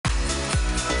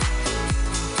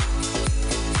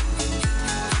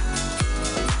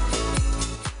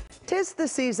It's the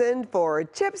season for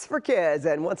Chips for Kids,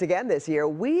 and once again this year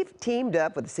we've teamed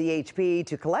up with CHP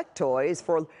to collect toys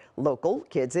for local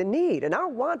kids in need. And our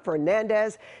Juan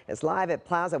Fernandez is live at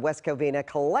Plaza West Covina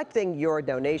collecting your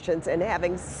donations and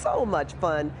having so much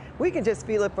fun. We can just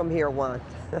feel it from here, Juan.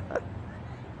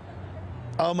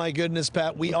 Oh my goodness,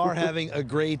 Pat, we are having a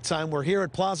great time. We're here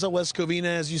at Plaza West Covina.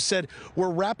 As you said, we're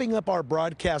wrapping up our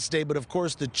broadcast day, but of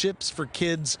course the Chips for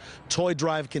Kids toy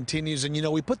drive continues. And you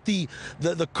know, we put the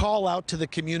call out to the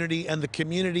community, and the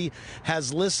community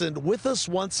has listened with us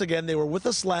once again. They were with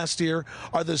us last year,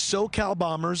 are the SoCal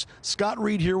Bombers. Scott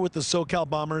Reed here with the SoCal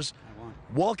Bombers.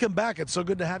 Welcome back. It's so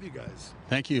good to have you guys.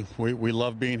 Thank you. We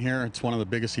love being here. It's one of the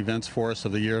biggest events for us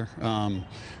of the year.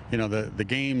 You know, the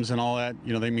games and all that,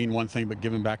 you know, they mean one thing, but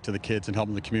giving back to the kids and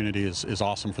helping the community is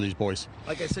awesome for these boys.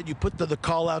 Like I said, you put the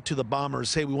call out to the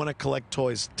Bombers. Hey, we want to collect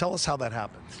toys. Tell us how that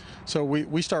happens. So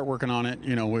we start working on it,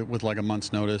 you know, with like a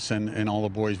month's notice, and all the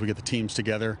boys, we get the teams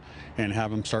together and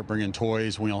have them start bringing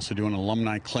toys. We also do an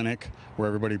alumni clinic where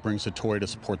everybody brings a toy to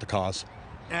support the cause.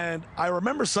 And I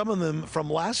remember some of them from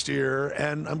last year,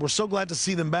 and we're so glad to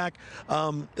see them back.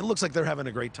 It looks like they're having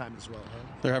a great time as well, huh?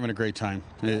 They're having a great time.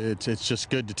 It's just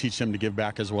good to teach them to give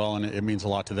back as well, and it means a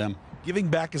lot to them. Giving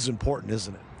back is important,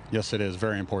 isn't it? Yes, it is.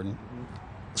 Very important.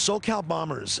 SoCal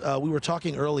Bombers, we were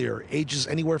talking earlier, ages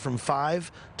anywhere from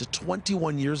 5 to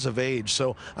 21 years of age.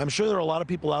 So I'm sure there are a lot of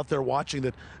people out there watching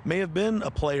that may have been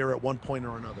a player at one point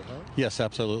or another, huh? Yes,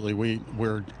 absolutely.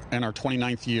 We're in our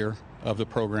 29th year of the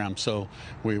program, so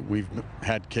we've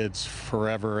had kids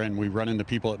forever, and we run into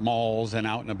people at malls and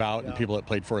out and about, and people that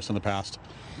played for us in the past.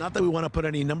 Not that we want to put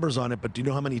any numbers on it, but do you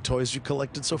know how many toys you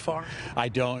collected so far? I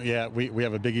don't yet. We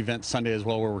have a big event Sunday as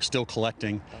well where we're still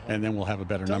collecting, and then we'll have a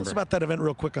better number. Tell us about that event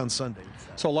real quick on Sunday.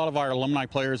 So a lot of our alumni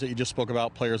players that you just spoke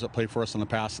about, players that played for us in the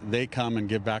past, they come and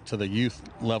give back to the youth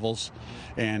levels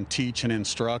and teach and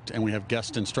instruct, and we have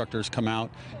guest instructors come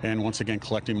out and once again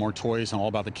collecting more toys and all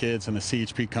about the kids, and the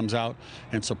CHP comes out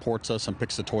and supports us and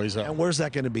picks the toys up. And where's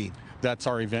that going to be? That's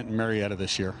our event in Marietta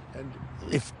this year. And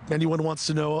if anyone wants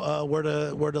to know where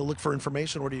to look for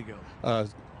information, where do you go?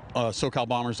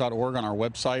 SoCalBombers.org on our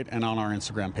website and on our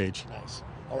Instagram page. Nice.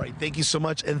 All right, thank you so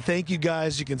much, and thank you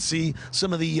guys. You can see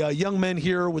some of the young men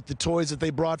here with the toys that they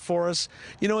brought for us.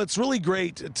 You know, it's really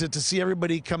great to see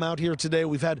everybody come out here today.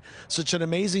 We've had such an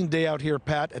amazing day out here,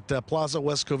 Pat, at Plaza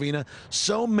West Covina.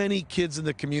 So many kids in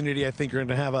the community, I think, are going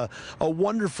to have a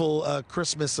wonderful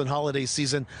Christmas and holiday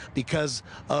season because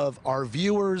of our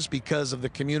viewers, because of the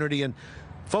community, and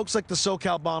folks like the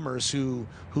SoCal Bombers who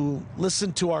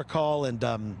listen to our call and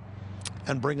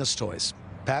bring us toys.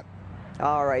 Pat?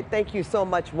 All right, thank you so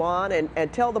much, Juan,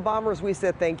 and tell the Bombers we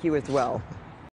said thank you as well.